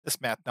This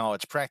math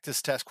knowledge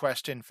practice test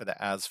question for the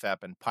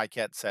ASVAB and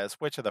PiCAT says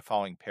which of the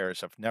following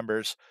pairs of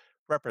numbers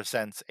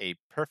represents a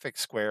perfect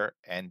square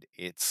and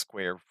its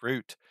square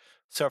root.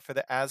 So for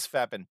the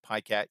ASVAB and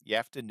PiCAT, you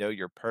have to know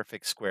your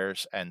perfect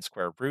squares and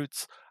square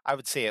roots. I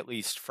would say at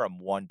least from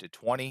 1 to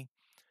 20.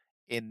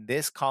 In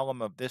this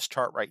column of this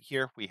chart right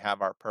here, we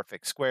have our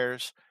perfect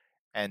squares.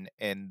 And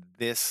in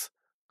this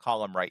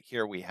column right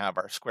here, we have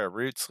our square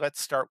roots.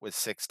 Let's start with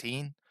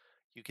 16.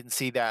 You can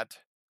see that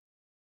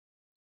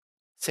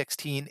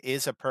 16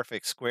 is a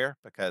perfect square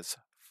because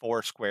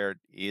 4 squared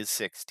is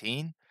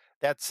 16.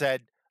 That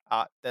said,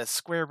 the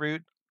square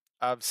root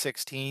of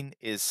 16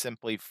 is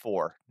simply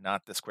 4,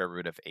 not the square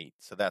root of 8.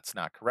 So that's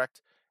not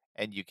correct.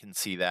 And you can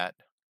see that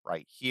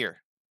right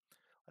here.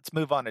 Let's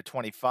move on to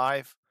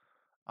 25.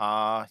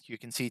 You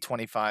can see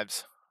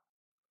 25's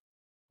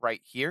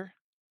right here.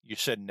 You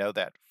should know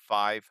that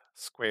 5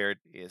 squared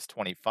is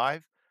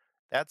 25.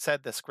 That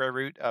said, the square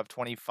root of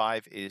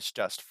 25 is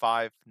just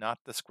 5, not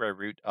the square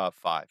root of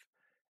 5.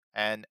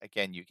 And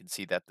again, you can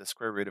see that the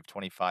square root of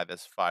 25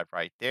 is 5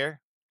 right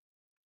there.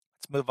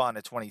 Let's move on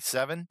to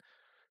 27.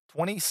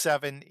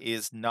 27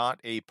 is not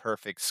a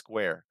perfect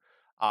square.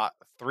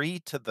 3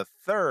 to the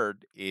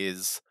third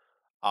is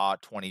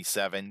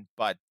 27,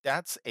 but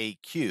that's a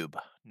cube,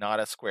 not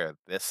a square.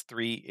 This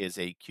 3 is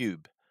a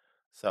cube.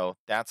 So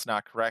that's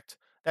not correct.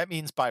 That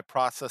means by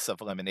process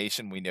of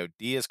elimination, we know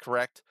D is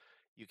correct.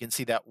 You can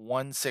see that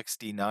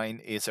 169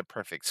 is a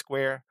perfect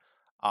square.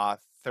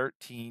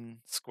 13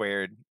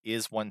 squared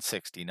is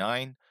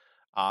 169.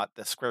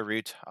 The square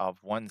root of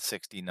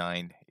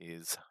 169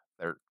 is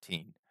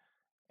 13.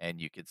 And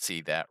you can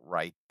see that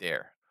right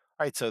there.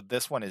 All right, so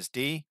this one is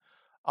D.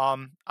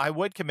 I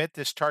would commit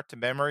this chart to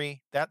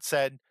memory. That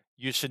said,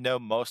 you should know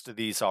most of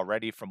these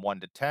already from 1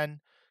 to 10.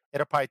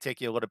 It'll probably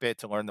take you a little bit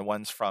to learn the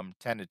ones from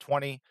 10 to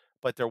 20,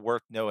 but they're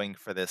worth knowing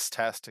for this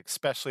test,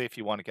 especially if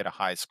you want to get a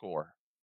high score.